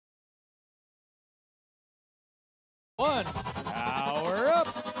1. Power up.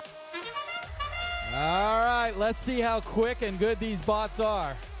 All right, let's see how quick and good these bots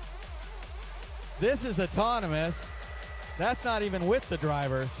are. This is autonomous. That's not even with the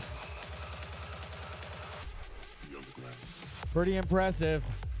drivers. Pretty impressive.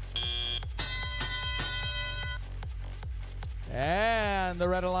 And the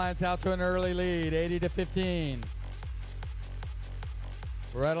Red Alliance out to an early lead, 80-15.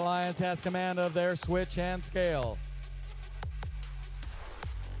 Red Alliance has command of their switch and scale.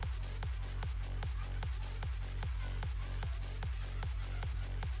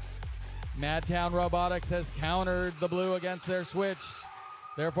 Madtown Robotics has countered the blue against their switch.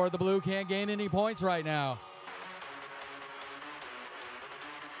 Therefore, the blue can't gain any points right now.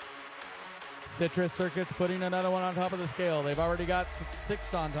 Citrus Circuits putting another one on top of the scale. They've already got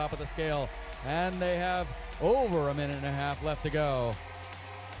 6 on top of the scale, and they have over a minute and a half left to go.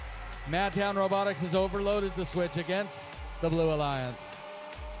 Madtown Robotics has overloaded the switch against the Blue Alliance.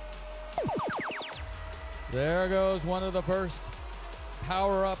 There goes one of the first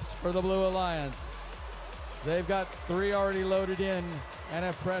power-ups for the Blue Alliance. They've got 3 already loaded in and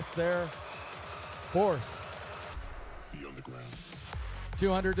have pressed their force. Be on the ground.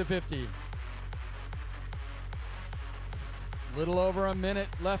 200-50. Little over a minute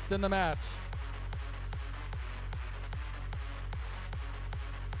left in the match.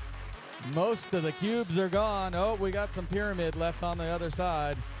 Most of the cubes are gone. Oh, we got some pyramid left on the other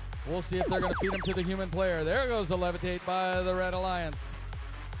side. We'll see if they're going to feed them to the human player. There goes the levitate by the Red Alliance.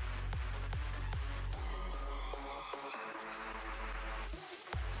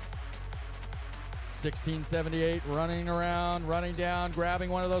 $16.78 running around, running down, grabbing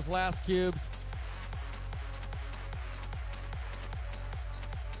one of those last cubes.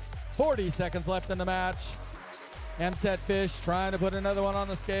 40 seconds left in the match. MSET Fish trying to put another one on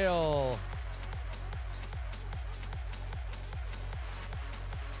the scale.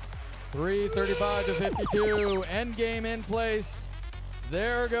 3:35-52. End game in place.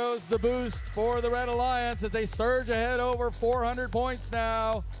 There goes the boost for the Red Alliance as they surge ahead over 400 points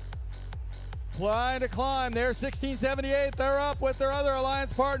now. Trying to climb. They're 16.78. They're up with their other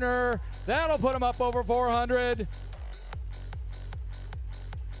alliance partner. That'll put them up over 400.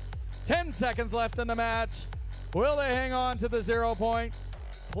 10 seconds left in the match. Will they hang on to the 0 point?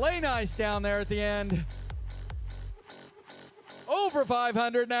 Play nice down there at the end. Over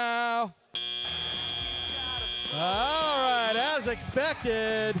 500 now. All right, as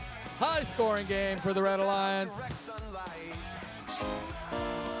expected, high scoring game for the Red Alliance.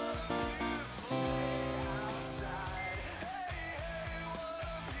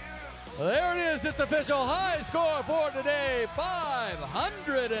 There it is, it's official high score for today.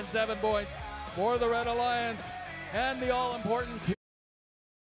 507 points for the Red Alliance and the all-important